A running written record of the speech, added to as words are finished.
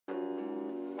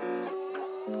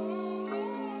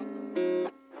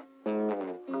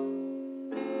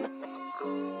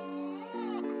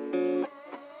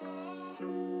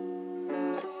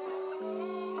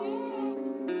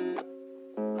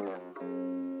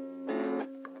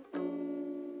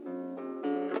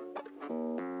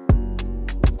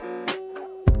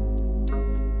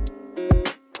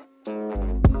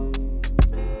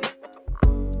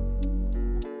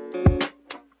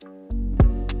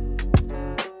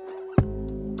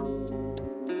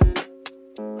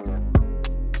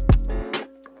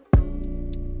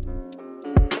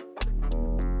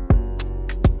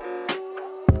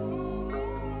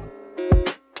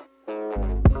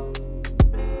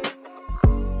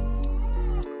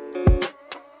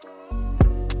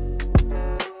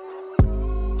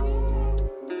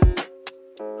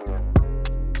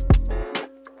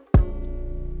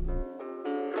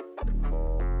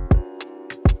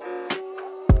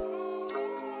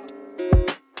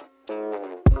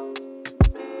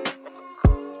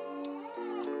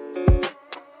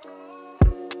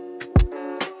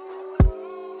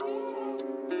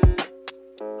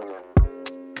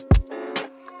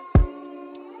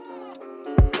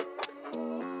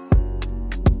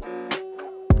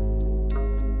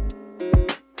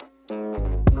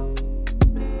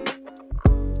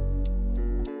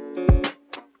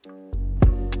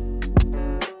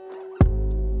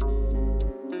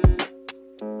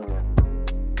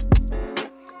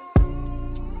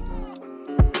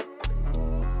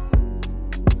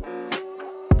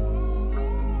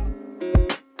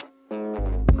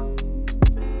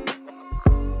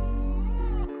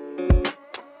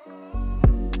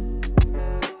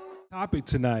topic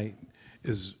tonight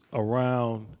is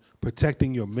around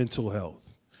protecting your mental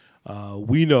health.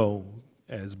 We know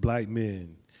as black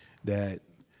men that,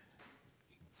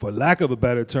 for lack of a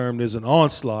better term, there's an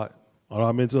onslaught on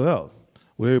our mental health.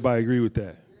 Would everybody agree with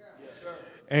that?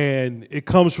 And it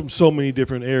comes from so many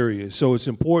different areas. So it's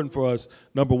important for us,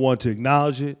 number one, to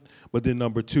acknowledge it, but then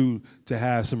number two, to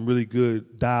have some really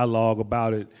good dialogue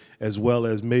about it, as well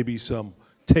as maybe some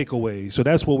takeaways. So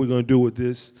that's what we're going to do with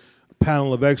this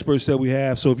panel of experts that we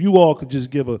have. So if you all could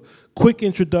just give a quick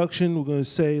introduction, we're going to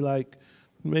say like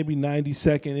maybe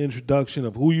 90-second introduction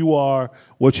of who you are,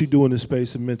 what you do in the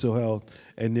space of mental health,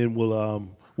 and then we'll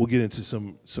get into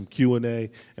some Q&A,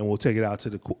 and we'll take it out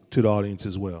to the audience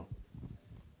as well.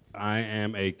 I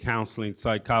am a counseling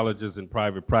psychologist in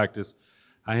private practice.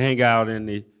 I hang out in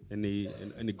the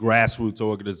grassroots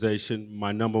organization.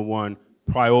 My number one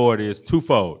priority is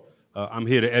twofold. I'm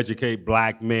here to educate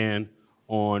black men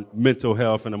on mental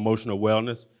health and emotional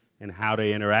wellness and how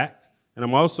they interact. And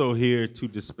I'm also here to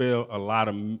dispel a lot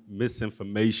of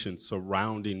misinformation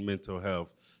surrounding mental health,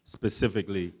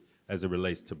 specifically as it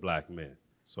relates to black men.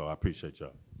 So I appreciate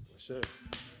y'all. Sure.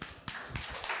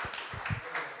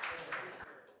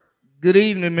 Good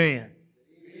evening, man.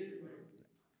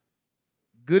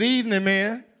 Good evening,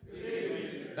 man. Good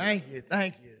evening. Thank you,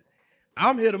 thank you.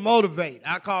 I'm here to motivate.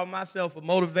 I call myself a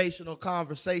motivational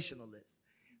conversationalist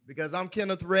because I'm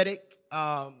Kenneth Reddick.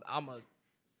 I'm a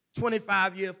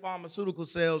 25-year pharmaceutical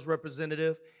sales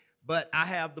representative, but I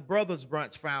have the Brothers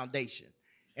Brunch Foundation.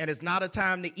 And it's not a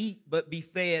time to eat, but be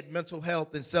fed mental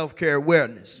health and self-care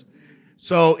awareness.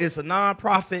 So it's a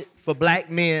nonprofit for black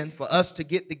men for us to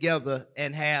get together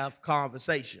and have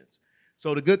conversations.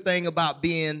 So the good thing about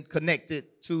being connected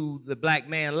to the Black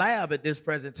Man Lab at this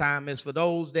present time is for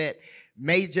those that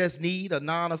may just need a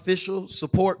non-official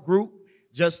support group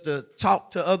just to talk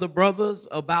to other brothers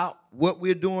about what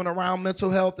we're doing around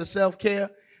mental health and self-care,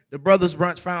 the Brothers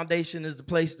Brunch Foundation is the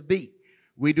place to be.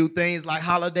 We do things like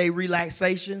holiday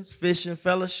relaxations, fishing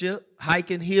fellowship,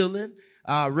 hiking healing,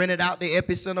 rented out the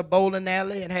Epicenter bowling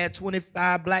alley and had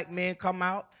 25 black men come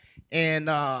out and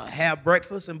have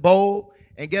breakfast and bowl.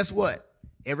 And guess what?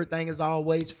 Everything is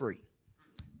always free.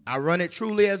 I run it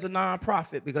truly as a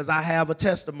nonprofit because I have a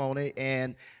testimony,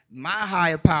 and my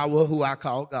higher power, who I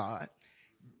call God,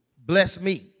 blessed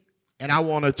me, and I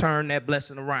want to turn that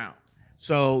blessing around.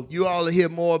 So you all will hear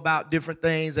more about different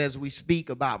things as we speak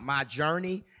about my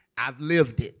journey. I've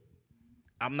lived it.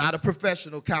 I'm not a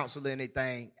professional counselor or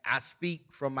anything. I speak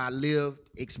from my lived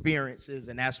experiences,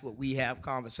 and that's what we have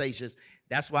conversations.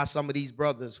 That's why some of these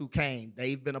brothers who came,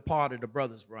 they've been a part of the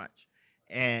Brothers Brunch.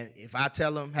 And if I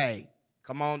tell them, hey,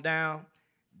 come on down,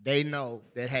 they know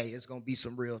that, hey, it's going to be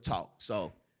some real talk. So,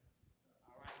 all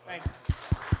right, thank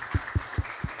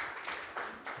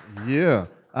you. Yeah.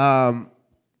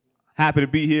 Happy to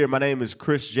be here. My name is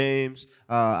Chris James.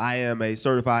 I am a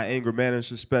certified anger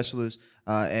management specialist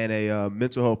and a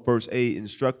mental health first aid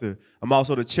instructor. I'm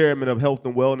also the chairman of health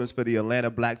and wellness for the Atlanta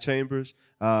Black Chambers.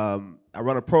 I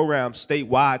run a program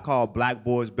statewide called Black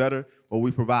Boys Better, where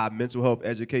we provide mental health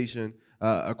education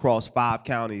across 5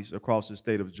 counties across the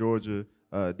state of Georgia.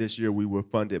 This year we were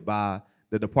funded by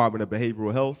the Department of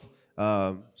Behavioral Health.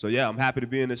 So yeah, I'm happy to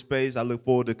be in this space. I look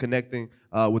forward to connecting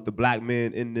with the black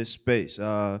men in this space.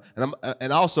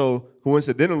 And also,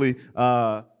 coincidentally,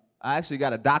 I actually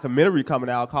got a documentary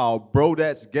coming out called Bro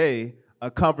That's Gay,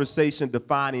 A Conversation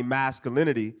Defining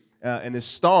Masculinity, and it's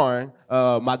starring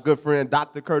my good friend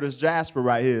Dr. Curtis Jasper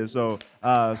right here. So,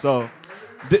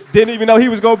 didn't even know he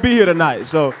was gonna be here tonight.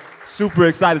 So super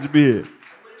excited to be here.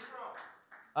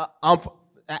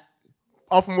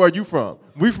 I'm from where you from.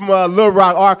 We from Little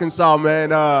Rock, Arkansas,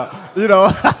 man. You know.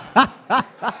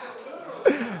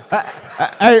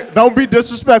 Hey, don't be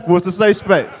disrespectful. It's a safe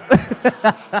space.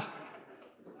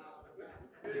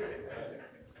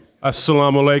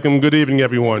 Assalamu alaikum. Good evening,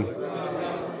 everyone.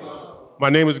 My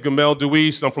name is Gamel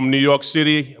Deweese. I'm from New York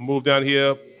City. I moved down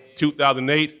here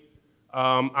 2008.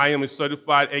 I am a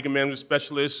certified anger management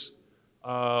specialist,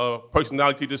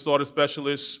 personality disorder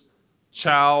specialist,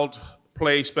 child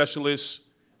play specialist,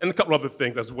 and a couple other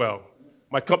things as well.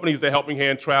 My company is the Helping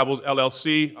Hand Travels,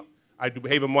 LLC. I do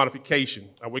behavior modification.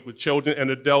 I work with children and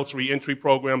adults re-entry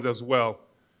programs as well.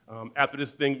 After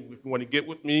this thing, if you want to get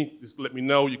with me, just let me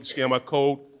know. You can scan my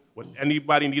code. When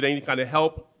anybody need any kind of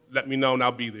help, let me know and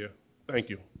I'll be there. Thank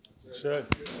you. Sure.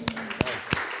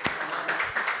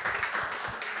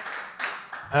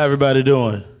 How everybody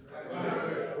doing?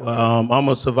 Well, I'm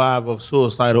a survivor of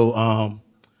suicidal,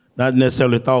 not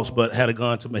necessarily thoughts, but had a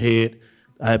gun to my head.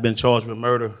 I had been charged with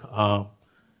murder.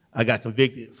 I got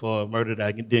convicted for a murder that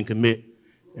I didn't commit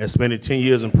and spent 10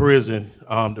 years in prison,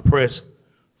 depressed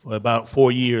For about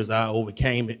 4 years, I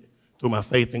overcame it through my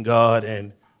faith in God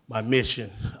and my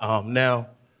mission. Now,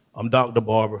 I'm Dr.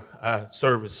 Barber. I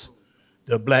service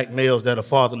the black males that are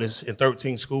fatherless in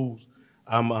 13 schools.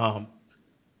 I'm an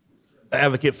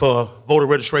advocate for voter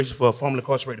registration for formerly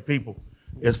incarcerated people.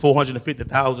 There's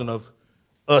 450,000 of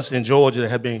us in Georgia that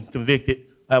have been convicted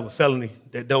of a felony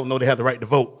that don't know they have the right to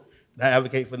vote. And I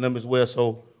advocate for them as well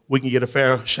so we can get a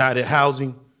fair shot at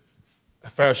housing, a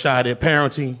fair shot at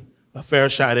parenting, a fair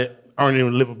shot at earning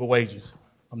livable wages.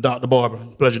 I'm Dr. Barber.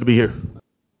 Pleasure to be here.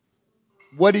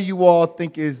 What do you all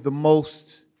think is the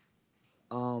most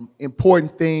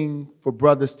important thing for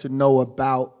brothers to know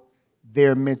about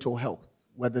their mental health?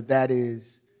 Whether that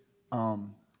is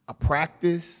a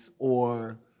practice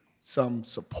or some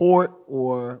support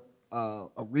or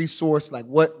a resource, like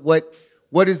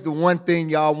what is the one thing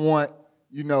y'all want?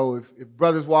 You know, if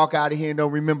brothers walk out of here and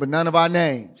don't remember none of our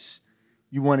names,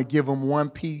 you want to give them one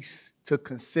piece to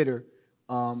consider,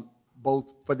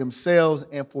 both for themselves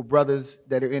and for brothers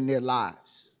that are in their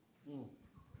lives. You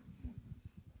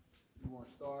want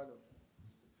to start?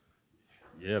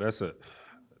 Yeah, that's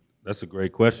a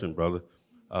great question, brother.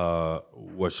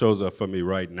 What shows up for me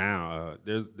right now,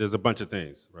 there's a bunch of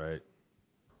things, right?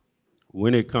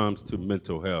 When it comes to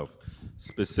mental health,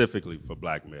 specifically for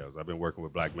black males, I've been working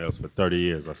with black males for 30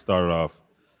 years. I started off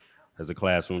as a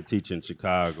classroom teacher in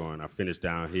Chicago, and I finished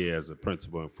down here as a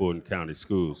principal in Fulton County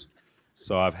Schools.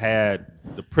 So I've had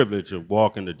the privilege of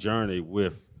walking the journey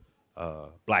with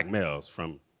black males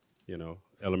from,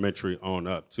 elementary on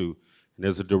up to, and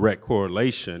there's a direct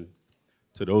correlation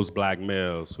to those black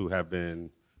males who have been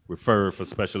referred for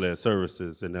special ed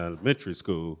services in elementary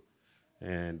school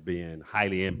and being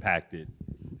highly impacted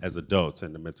as adults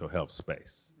in the mental health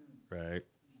space, right?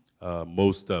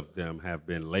 Most of them have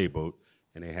been labeled,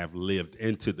 and they have lived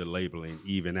into the labeling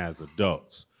even as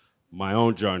adults. My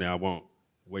own journey, I won't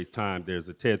waste time. There's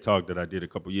a TED Talk that I did a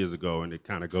couple years ago, and it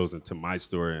kind of goes into my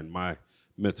story and my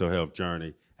mental health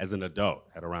journey as an adult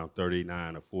at around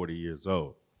 39 or 40 years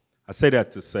old. I say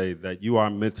that to say that you are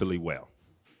mentally well.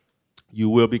 You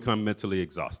will become mentally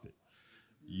exhausted.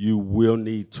 You will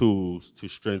need tools to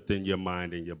strengthen your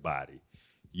mind and your body.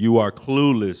 You are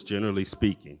clueless, generally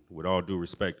speaking, with all due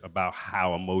respect, about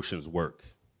how emotions work.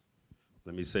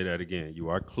 Let me say that again. You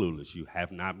are clueless. You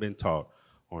have not been taught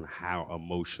on how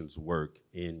emotions work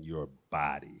in your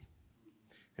body.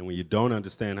 And when you don't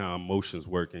understand how emotions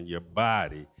work in your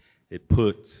body, it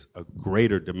puts a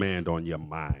greater demand on your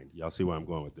mind. Y'all see where I'm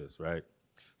going with this, right?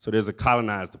 So there's a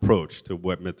colonized approach to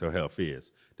what mental health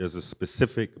is. There's a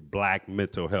specific black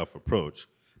mental health approach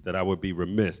that I would be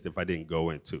remiss if I didn't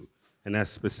go into. And that's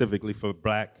specifically for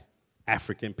black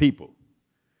African people,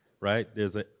 right?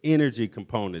 There's an energy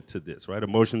component to this, right?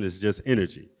 Emotion is just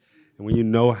energy. And when you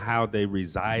know how they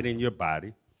reside in your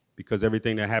body, because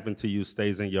everything that happened to you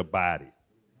stays in your body,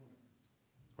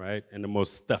 right? And the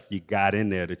most stuff you got in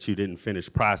there that you didn't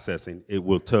finish processing, it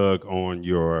will tug on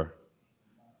your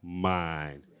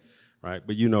mind, right?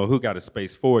 But you know who got a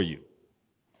space for you.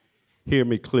 Hear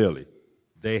me clearly.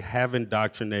 They have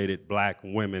indoctrinated black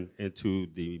women into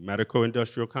the medical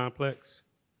industrial complex,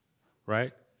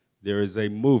 right? There is a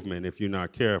movement, if you're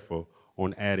not careful,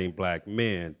 on adding black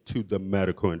men to the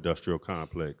medical industrial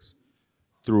complex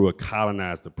through a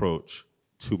colonized approach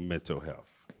to mental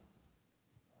health.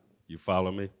 You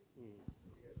follow me?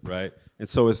 Right? And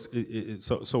so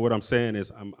so what I'm saying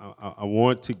is I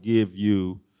want to give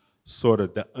you sort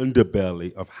of the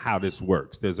underbelly of how this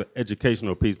works. There's an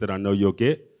educational piece that I know you'll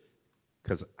get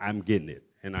because I'm getting it.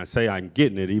 And I say I'm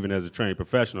getting it even as a trained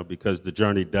professional because the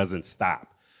journey doesn't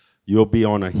stop. You'll be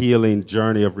on a healing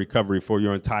journey of recovery for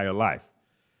your entire life.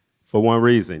 For one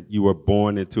reason, you were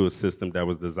born into a system that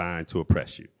was designed to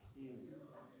oppress you.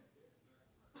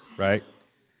 Right?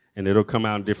 And it'll come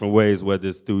out in different ways, whether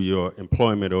it's through your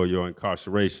employment or your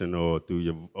incarceration or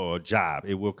through your job.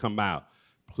 It will come out.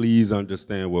 Please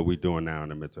understand what we're doing now in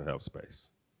the mental health space.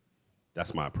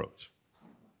 That's my approach.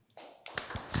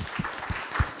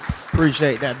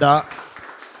 Appreciate that, Doc.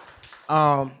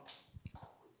 I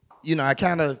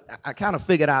kind of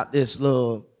figured out this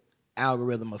little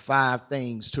algorithm of 5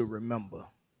 things to remember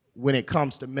when it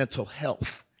comes to mental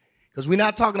health. Because we're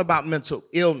not talking about mental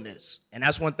illness, and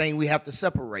that's one thing we have to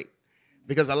separate.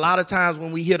 Because a lot of times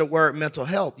when we hear the word mental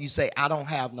health, you say, I don't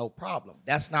have no problem.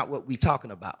 That's not what we're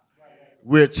talking about.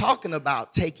 We're talking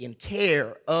about taking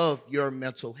care of your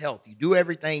mental health. You do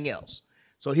everything else.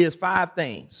 So here's 5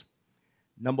 things.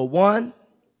 Number 1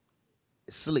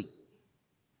 is sleep.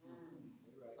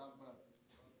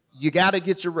 You got to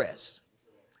get your rest.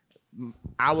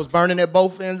 I was burning at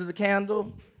both ends of the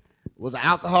candle, was an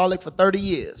alcoholic for 30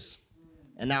 years,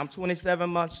 and now I'm 27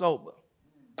 months sober.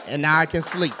 And now I can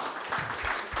sleep.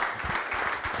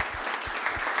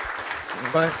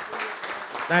 But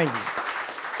thank you.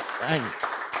 Thank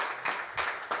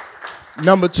you.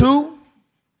 Number 2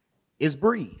 is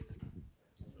breathe.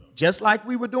 Just like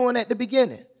we were doing at the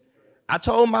beginning. I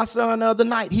told my son the other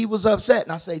night, he was upset,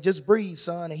 and I said, just breathe,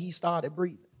 son, and he started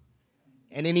breathing.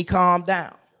 And then he calmed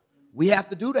down. We have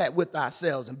to do that with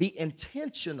ourselves and be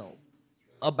intentional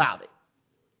about it,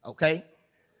 okay?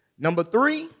 Number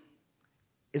 3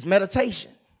 is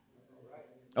meditation,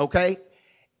 okay?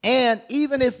 And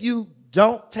even if you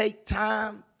don't take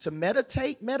time to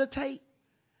meditate,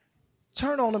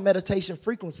 turn on a meditation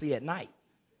frequency at night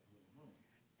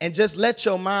and just let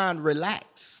your mind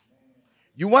relax.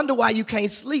 You wonder why you can't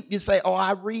sleep. You say, oh,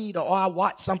 I read or I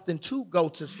watch something to go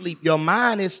to sleep. Your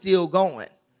mind is still going,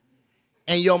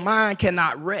 and your mind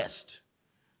cannot rest.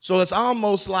 So it's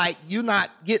almost like you're not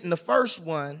getting the first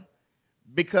one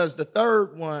because the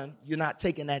third one, you're not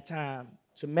taking that time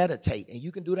to meditate, and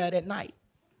you can do that at night.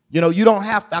 You know, you don't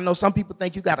have to. I know some people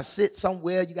think you got to sit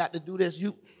somewhere, you got to do this.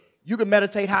 You can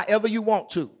meditate however you want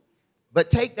to, but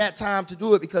take that time to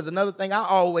do it, because another thing I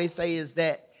always say is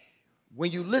that when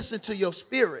you listen to your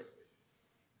spirit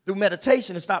through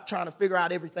meditation and stop trying to figure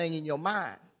out everything in your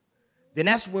mind, then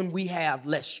that's when we have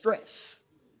less stress,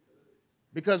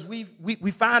 because we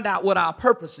find out what our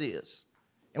purpose is.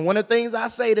 And one of the things I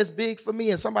say that's big for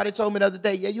me, and somebody told me the other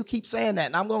day, yeah, you keep saying that,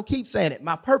 and I'm going to keep saying it.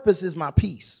 My purpose is my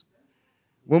peace.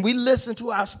 When we listen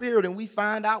to our spirit and we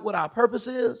find out what our purpose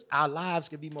is, our lives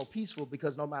can be more peaceful,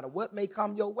 because no matter what may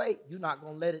come your way, you're not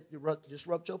going to let it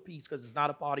disrupt your peace, because it's not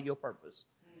a part of your purpose.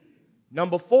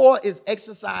 Number 4 is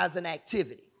exercise and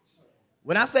activity.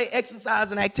 When I say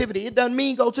exercise and activity, it doesn't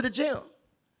mean go to the gym.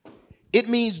 It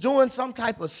means doing some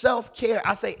type of self-care.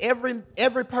 I say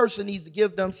every person needs to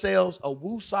give themselves a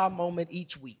woo-saw moment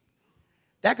each week.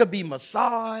 That could be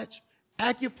massage,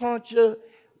 acupuncture,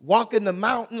 walking the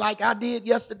mountain like I did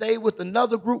yesterday with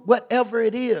another group, whatever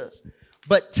it is.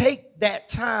 But take that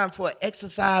time for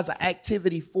exercise or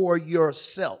activity for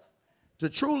yourself, to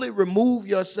truly remove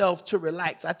yourself, to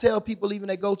relax. I tell people, even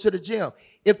they go to the gym,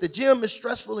 if the gym is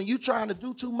stressful and you're trying to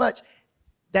do too much,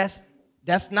 that's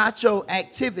not your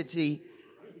activity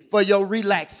for your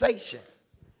relaxation.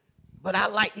 But I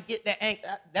like to get that anger.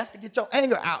 That's to get your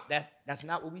anger out. That's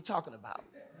not what we're talking about.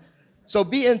 So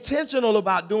be intentional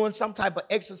about doing some type of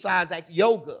exercise, like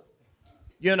yoga.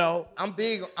 You know, I'm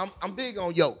big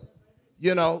on yoga.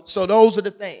 You know, so those are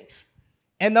the things.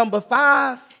 And number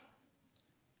 5,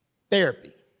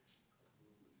 therapy.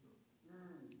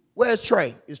 Where's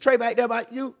Trey? Is Trey back there by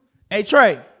you? Hey,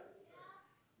 Trey,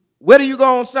 where do you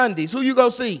go on Sundays? Who you go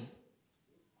see?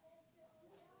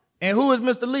 And who is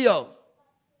Mr. Leo?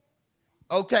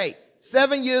 Okay,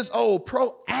 7 years old,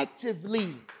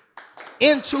 proactively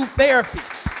into therapy.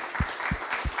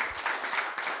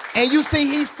 And you see,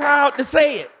 he's proud to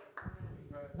say it.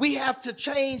 We have to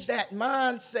change that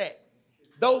mindset.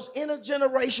 Those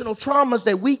intergenerational traumas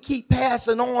that we keep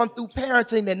passing on through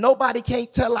parenting, that nobody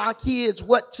can't tell our kids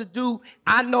what to do.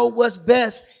 I know what's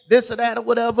best, this or that or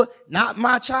whatever. Not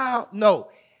my child. No.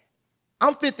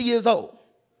 I'm 50 years old.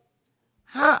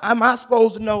 How am I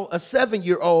supposed to know a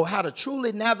 7-year-old how to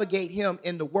truly navigate him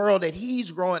in the world that he's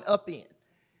growing up in?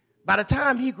 By the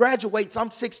time he graduates,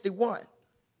 I'm 61.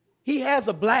 He has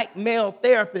a black male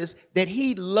therapist that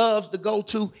he loves to go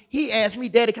to. He asked me,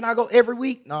 Daddy, can I go every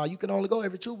week? No, you can only go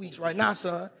every 2 weeks right now,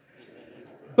 son.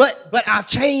 But I've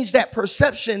changed that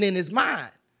perception in his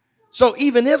mind. So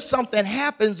even if something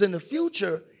happens in the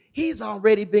future, he's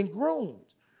already been groomed.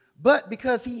 But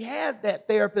because he has that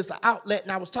therapist outlet,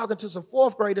 and I was talking to some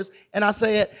 4th graders, and I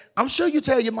said, I'm sure you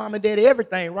tell your mom and daddy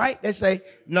everything, right? They say,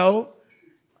 no.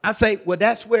 I say, well,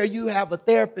 that's where you have a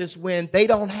therapist when they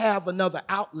don't have another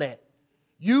outlet.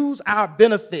 Use our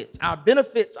benefits. Our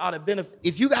benefits are the benefit.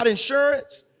 If you got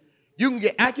insurance, you can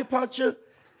get acupuncture,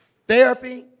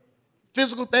 therapy,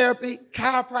 physical therapy,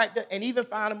 chiropractor, and even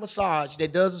find a massage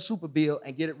that does a super bill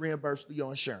and get it reimbursed through your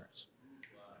insurance.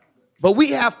 But we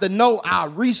have to know our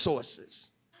resources.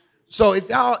 So if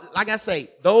y'all, like I say,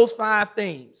 those 5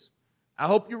 things, I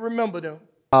hope you remember them.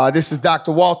 This is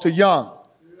Dr. Walter Young.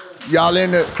 Y'all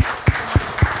in the...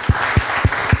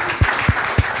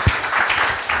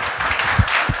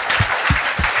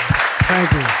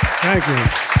 Thank you. Thank you.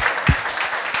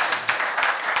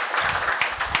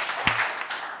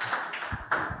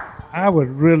 I would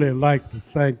really like to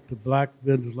thank the Black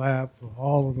Men's Lab for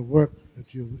all of the work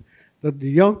that the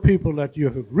young people that you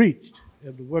have reached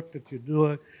and the work that you're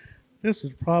doing. This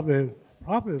is probably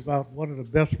about one of the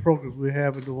best programs we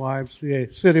have in the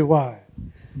YMCA citywide.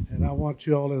 And I want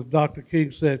you all, as Dr. King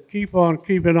said, keep on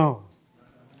keeping on.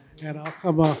 And I'll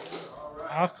come up.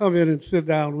 I'll come in and sit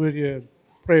down with you and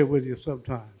pray with you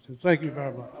sometimes. And thank you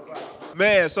very much.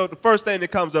 Man, so the first thing that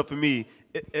comes up for me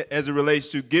as it relates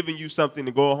to giving you something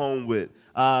to go home with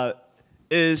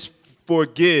is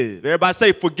forgive. Everybody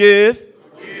say forgive.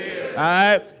 Forgive. All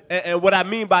right? And what I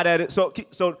mean by that is,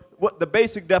 so what the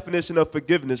basic definition of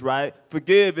forgiveness, right?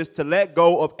 Forgive is to let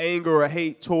go of anger or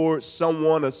hate towards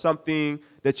someone or something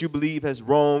that you believe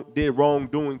did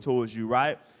wrongdoing towards you,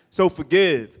 right? So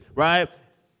forgive, right?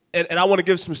 And I want to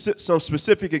give some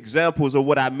specific examples of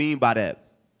what I mean by that.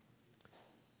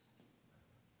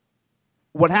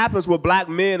 What happens with black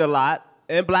men a lot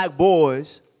and black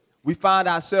boys, we find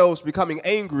ourselves becoming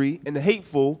angry and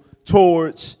hateful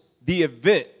towards the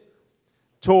event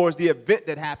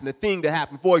that happened, the thing that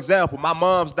happened. For example, my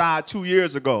mom's died 2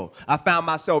 years ago. I found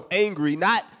myself angry,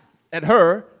 not at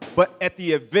her, but at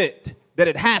the event that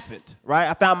had happened, right?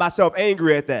 I found myself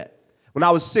angry at that. When I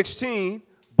was 16,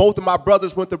 both of my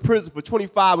brothers went to prison for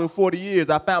 25 and 40 years.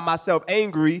 I found myself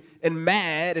angry and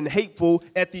mad and hateful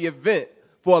at the event.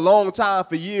 For a long time,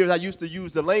 for years, I used to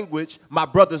use the language, my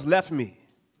brothers left me.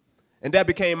 And that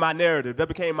became my narrative. That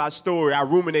became my story. I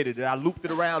ruminated it. I looped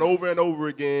it around over and over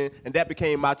again, and that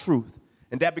became my truth.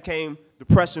 And that became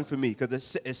depression for me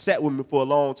because it sat with me for a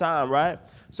long time, right?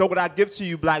 So what I give to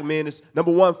you, black men, is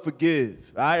number one,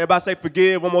 forgive. All right, everybody say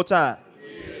forgive one more time.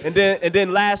 Forgive. And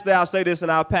then lastly, I'll say this,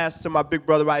 and I'll pass it to my big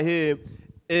brother right here,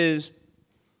 is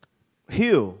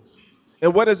heal.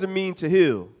 And what does it mean to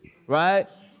heal, right?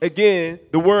 Again,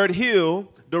 the word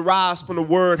heal derives from the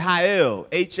word Hael,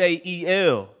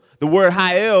 H-A-E-L. The word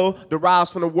Hael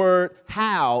derives from the word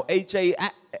Hal,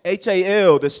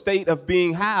 H-A-L. The state of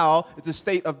being Hal is the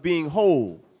state of being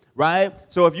whole, right?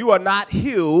 So if you are not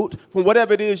healed from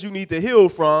whatever it is you need to heal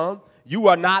from, you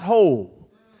are not whole.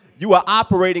 You are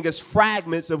operating as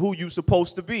fragments of who you're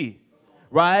supposed to be,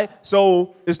 right?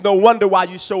 So it's no wonder why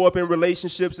you show up in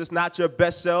relationships that's not your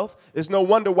best self. It's no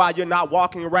wonder why you're not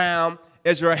walking around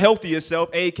as your healthiest self,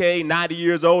 a.k.a. 90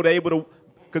 years old, able to,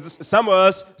 because some of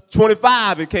us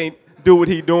 25 and can't do what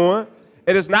he's doing.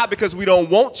 And it's not because we don't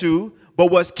want to,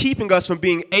 but what's keeping us from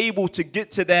being able to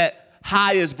get to that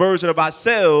highest version of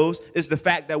ourselves is the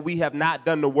fact that we have not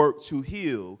done the work to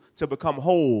heal, to become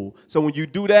whole. So when you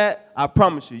do that, I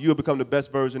promise you, you'll become the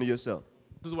best version of yourself.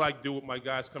 This is what I do with my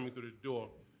guys coming through the door.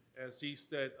 As he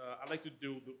said, I like to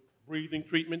do the breathing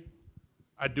treatment.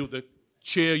 I do the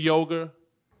chair yoga.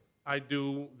 I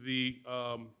do the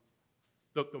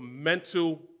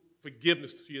mental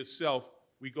forgiveness to yourself.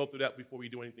 We go through that before we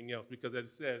do anything else because as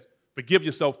it says, forgive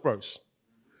yourself first.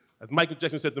 As Michael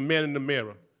Jackson said, the man in the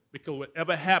mirror, because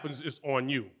whatever happens is on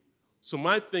you. So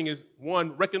my thing is,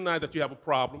 one, recognize that you have a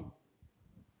problem.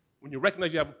 When you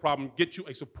recognize you have a problem, get you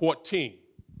a support team,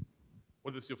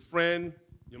 whether it's your friend,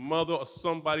 your mother, or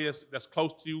somebody that's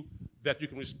close to you that you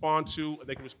can respond to, and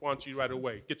they can respond to you right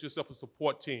away. Get yourself a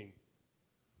support team.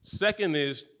 Second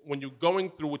is, when you're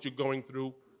going through what you're going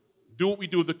through, do what we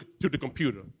do to the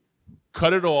computer.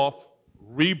 Cut it off,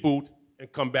 reboot,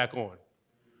 and come back on.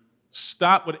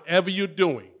 Stop whatever you're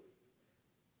doing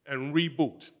and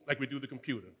reboot like we do the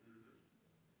computer.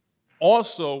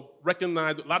 Also,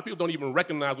 recognize, a lot of people don't even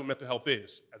recognize what mental health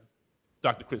is, as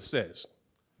Dr. Chris says.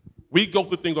 We go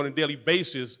through things on a daily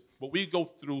basis, but we go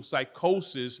through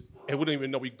psychosis and we don't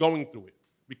even know we're going through it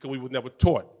because we were never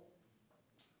taught.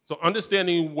 So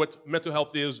understanding what mental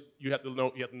health is, you have to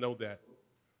know that.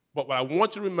 But what I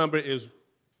want you to remember is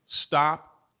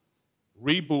stop,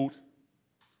 reboot,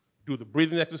 do the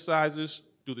breathing exercises,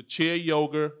 do the chair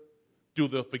yoga, do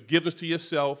the forgiveness to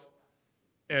yourself,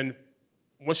 and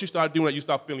once you start doing that, you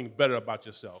start feeling better about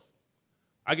yourself.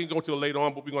 I can go into it later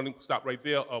on, but we're going to stop right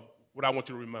there of what I want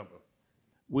you to remember.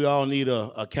 We all need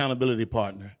an accountability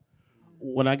partner.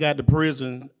 When I got to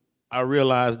prison, I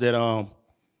realized that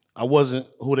I wasn't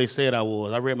who they said I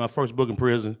was. I read my first book in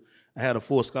prison. I had a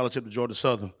full scholarship to Georgia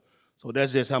Southern. So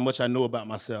that's just how much I know about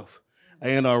myself. I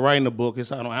ended up writing a book.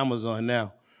 It's out on Amazon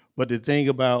now. But the thing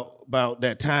about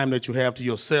that time that you have to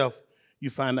yourself, you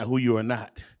find out who you are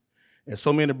not. And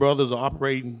so many brothers are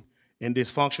operating in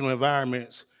dysfunctional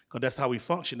environments because that's how we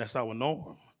function. That's our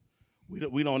norm.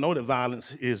 We don't know that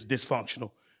violence is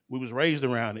dysfunctional. We was raised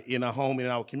around it in our home, in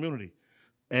our community.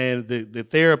 And the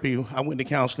therapy, I went to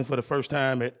counseling for the first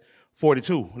time at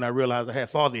 42 when I realized I had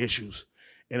father issues.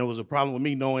 And it was a problem with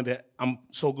me knowing that I'm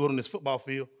so good on this football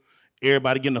field,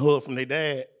 everybody getting a hug from their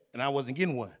dad, and I wasn't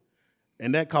getting one.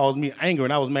 And that caused me anger,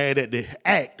 and I was mad at the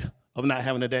act of not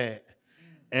having a dad.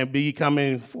 And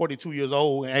becoming 42 years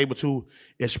old and able to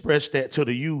express that to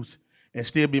the youth and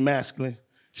still be masculine,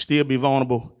 still be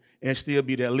vulnerable, and still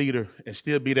be that leader, and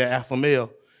still be that alpha male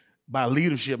by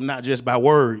leadership, not just by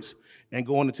words. and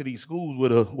going into these schools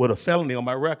with a felony on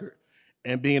my record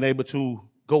and being able to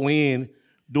go in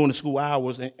during the school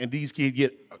hours and these kids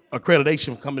get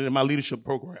accreditation for coming into my leadership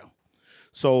program.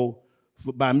 So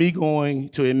by me going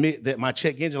to admit that my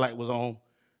check engine light was on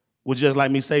was just like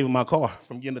me saving my car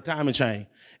from getting the timing chain.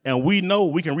 And we know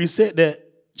we can reset that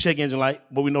check engine light,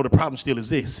 but we know the problem still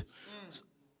exists.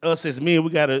 Us as men, we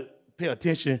gotta pay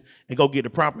attention and go get the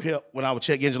proper help when our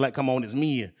check engine light come on as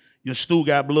men. Your stool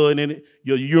got blood in it,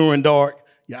 your urine dark,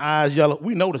 your eyes yellow.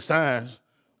 We know the signs.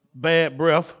 Bad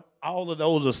breath, all of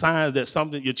those are signs that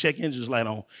something, your check engine's light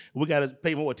on. We gotta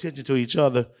pay more attention to each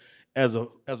other as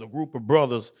a group of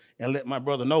brothers and let my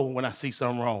brother know when I see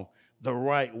something wrong, the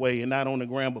right way, and not on the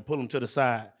ground, but pull him to the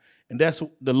side. And that's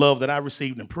the love that I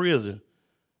received in prison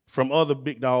from other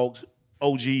big dogs,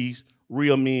 OGs,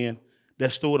 real men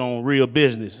that stood on real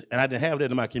business. And I didn't have that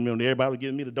in my community. Everybody was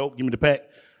giving me the dope, give me the pack,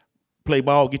 play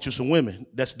ball, get you some women.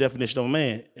 That's the definition of a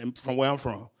man and from where I'm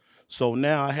from. So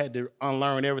now I had to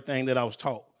unlearn everything that I was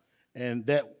taught. And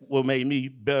that will make me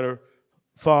better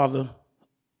father,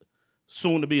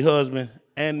 soon to be husband,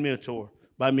 and mentor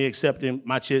by me accepting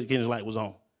my check engine light was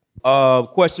on.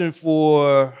 Question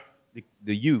for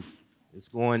the youth. It's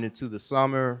going into the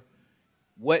summer.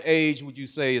 What age would you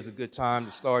say is a good time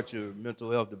to start your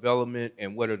mental health development,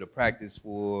 and what are the practice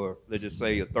for, let's just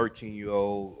say, a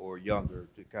 13-year-old or younger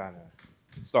to kind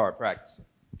of start practicing?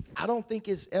 I don't think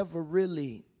it's ever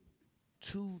really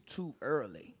too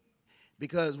early,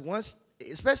 because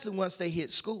especially once they hit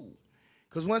school,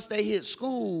 because once they hit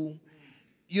school,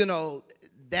 you know,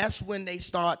 that's when they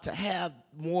start to have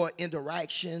more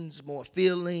interactions, more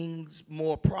feelings,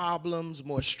 more problems,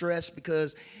 more stress,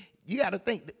 because you got to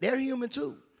think they're human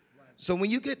too. So when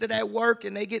you get to that work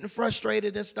and they getting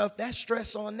frustrated and stuff, that's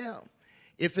stress on them.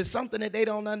 If it's something that they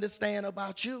don't understand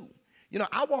about you. You know,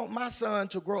 I want my son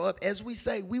to grow up, as we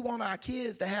say, we want our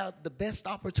kids to have the best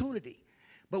opportunity.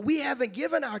 But we haven't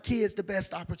given our kids the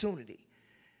best opportunity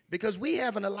because we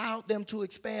haven't allowed them to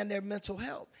expand their mental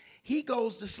health. He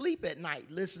goes to sleep at night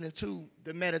listening to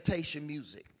the meditation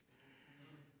music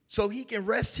so he can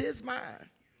rest his mind.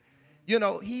 You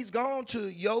know, he's gone to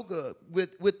yoga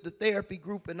with the therapy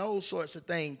group and those sorts of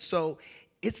things. So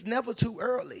it's never too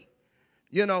early.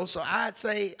 You know, so I'd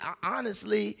say,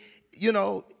 honestly, you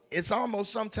know, it's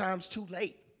almost sometimes too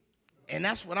late. And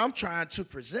that's what I'm trying to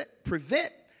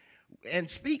prevent and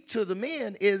speak to the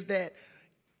men, is that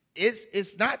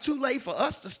it's not too late for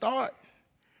us to start,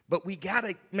 but we got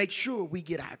to make sure we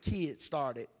get our kids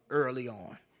started early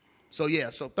on. So,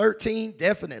 yeah, so 13,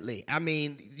 definitely. I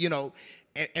mean, you know,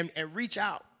 and reach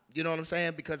out, you know what I'm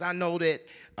saying? Because I know that,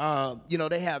 you know,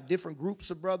 they have different groups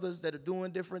of brothers that are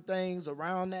doing different things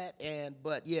around that.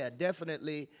 But, yeah,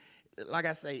 definitely, like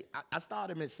I say, I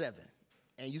started him at 7.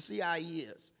 And you see how he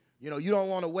is. You know, you don't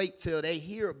want to wait till they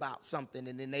hear about something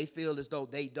and then they feel as though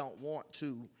they don't want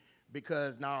to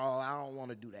because, no, I don't want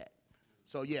to do that.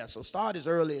 So, yeah, so start as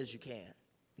early as you can.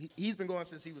 He's been going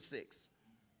since he was 6.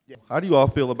 Yeah. How do you all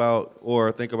feel about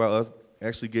or think about us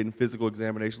actually getting physical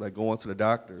examinations, like going to the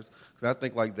doctors? Because I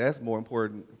think like that's more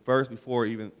important first before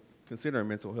even considering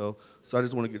mental health. So I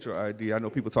just want to get your idea. I know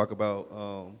people talk about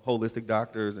holistic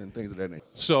doctors and things of that nature.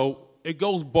 So it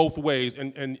goes both ways,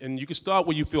 and you can start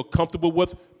where you feel comfortable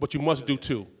with, but you must do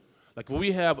two. Like when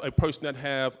we have a person that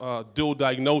have dual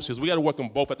diagnosis, we got to work on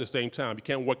both at the same time. You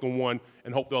can't work on one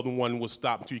and hope the other one will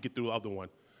stop until you get through the other one.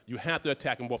 You have to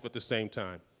attack them both at the same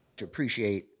time. To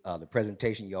appreciate the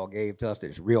presentation y'all gave to us, that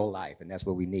it's real life, and that's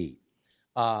what we need.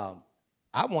 I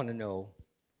want to know,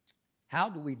 how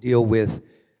do we deal with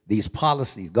these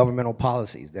policies, governmental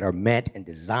policies, that are meant and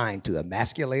designed to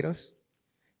emasculate us?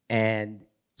 And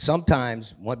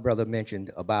sometimes, one brother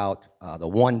mentioned about the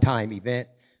one-time event.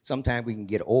 Sometimes we can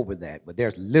get over that, but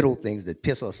there's little things that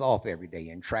piss us off every day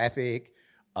in traffic,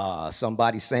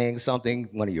 somebody saying something,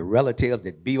 one of your relatives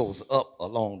that builds up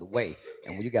along the way.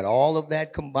 And when you got all of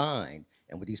that combined,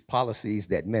 and with these policies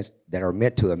that are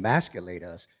meant to emasculate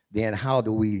us, then how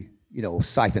do we, you know,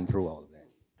 siphon through all of that?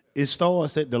 It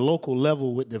starts at the local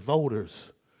level with the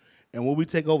voters. And when we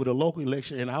take over the local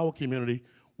election in our community,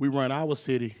 we run our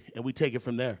city and we take it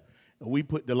from there. And we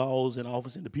put the laws in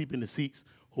office and the people in the seats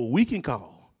who we can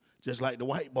call, just like the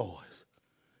white boys.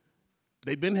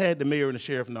 They've been had the mayor and the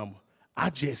sheriff number.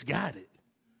 I just got it.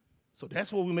 So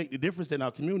that's where we make the difference in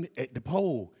our community, at the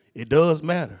poll. It does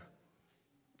matter.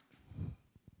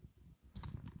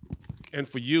 And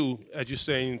for you, as you're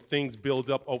saying, things build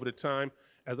up over the time.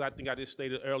 As I think I just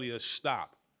stated earlier,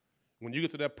 stop. When you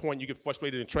get to that point, you get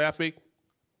frustrated in traffic,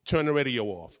 turn the radio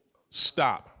off.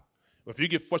 Stop. If you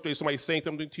get frustrated, somebody saying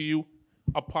something to you,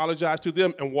 apologize to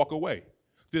them and walk away.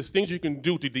 There's things you can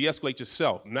do to de-escalate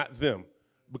yourself, not them.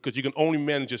 because you can only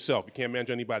manage yourself. You can't manage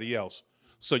anybody else.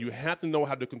 So you have to know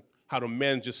how to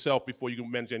manage yourself before you can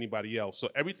manage anybody else. So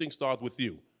everything starts with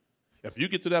you. If you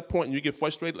get to that point and you get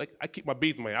frustrated, like I keep my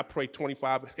beats, man. I pray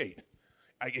 25-8.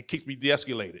 It keeps me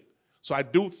de-escalated. So I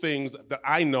do things that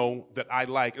I know that I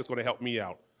like is going to help me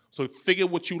out. So figure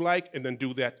what you like and then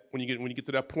do that. When you get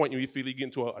to that point and you feel you get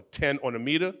into a 10 on the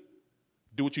meter,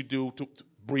 do what you do to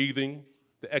breathing,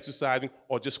 the exercising,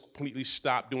 or just completely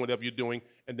stop doing whatever you're doing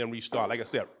and then restart. Like I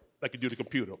said, like you do the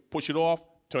computer. Push it off,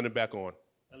 turn it back on.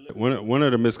 One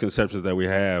of the misconceptions that we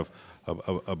have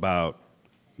about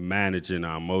managing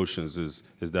our emotions is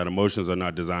that emotions are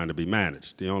not designed to be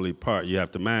managed. The only part you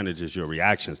have to manage is your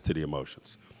reactions to the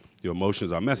emotions. Your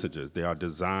emotions are messengers. They are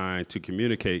designed to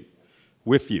communicate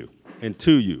with you and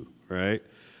to you, right?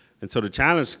 And so the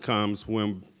challenge comes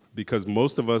because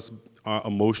most of us are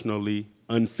emotionally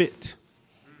unfit,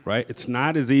 right? It's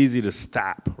not as easy to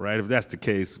stop, right? If that's the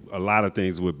case, a lot of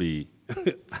things would be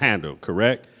handled,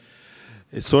 correct?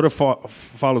 It sort of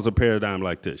follows a paradigm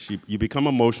like this. You become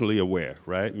emotionally aware,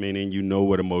 right? Meaning you know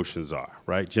what emotions are,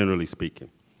 right? Generally speaking,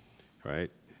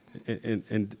 right?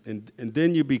 And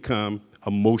then you become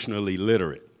emotionally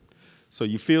literate. So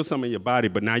you feel something in your body,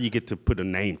 but now you get to put a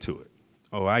name to it.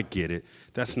 Oh, I get it.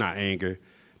 That's not anger.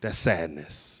 That's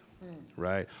sadness,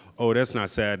 right? Oh, that's not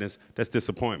sadness. That's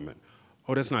disappointment.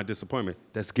 Oh, that's not disappointment.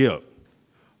 That's guilt.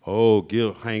 Oh,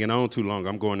 guilt, hanging on too long.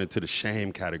 I'm going into the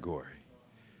shame category.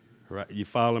 Right, you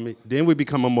follow me? Then we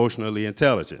become emotionally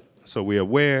intelligent. So we're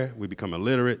aware, we become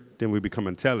illiterate, then we become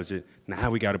intelligent.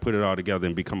 Now we got to put it all together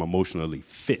and become emotionally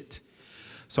fit.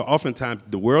 So oftentimes,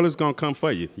 the world is going to come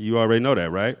for you. You already know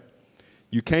that, right?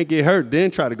 You can't get hurt,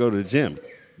 then try to go to the gym.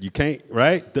 You can't,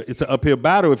 right? It's an uphill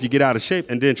battle if you get out of shape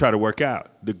and then try to work out.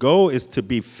 The goal is to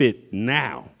be fit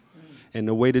now. And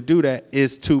the way to do that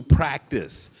is to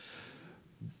practice.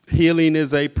 Healing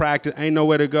is a practice. Ain't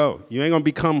nowhere to go. You ain't going to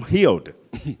become healed.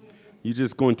 You're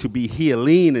just going to be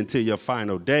healing until your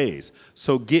final days.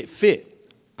 So get fit.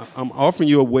 I'm offering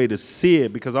you a way to see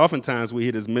it because oftentimes we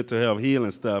hear this mental health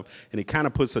healing stuff and it kind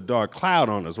of puts a dark cloud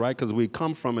on us, right? Because we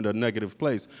come from a negative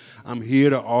place. I'm here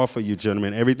to offer you,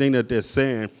 gentlemen, everything that they're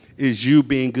saying is you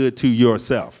being good to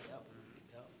yourself.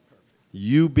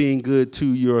 You being good to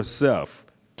yourself.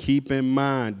 Keep in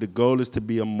mind the goal is to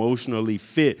be emotionally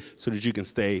fit so that you can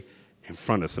stay in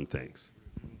front of some things.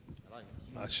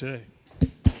 Ashe.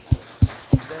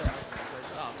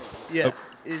 Yeah.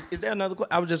 Is there another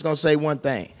question? I was just going to say one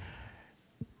thing.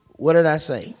 What did I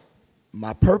say?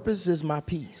 My purpose is my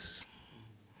peace.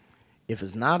 If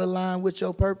it's not aligned with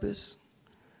your purpose,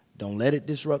 don't let it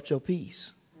disrupt your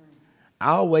peace.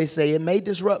 I always say it may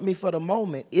disrupt me for the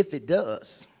moment if it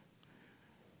does.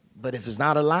 But if it's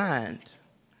not aligned,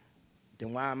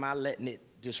 then why am I letting it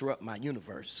disrupt my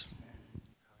universe?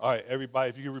 All right, everybody,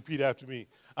 if you can repeat after me.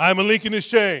 I'm a link in this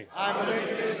chain. I'm a link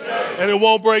in this chain. And it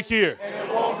won't break here. And it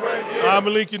won't break here. I'm a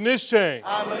link in this chain.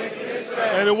 I'm a link in this chain.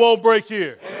 And it won't break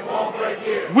here. And it won't break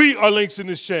here. We are links in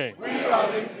this chain. We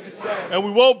are links in this chain. And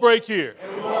we won't break here.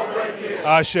 And we won't break here.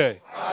 Ashe.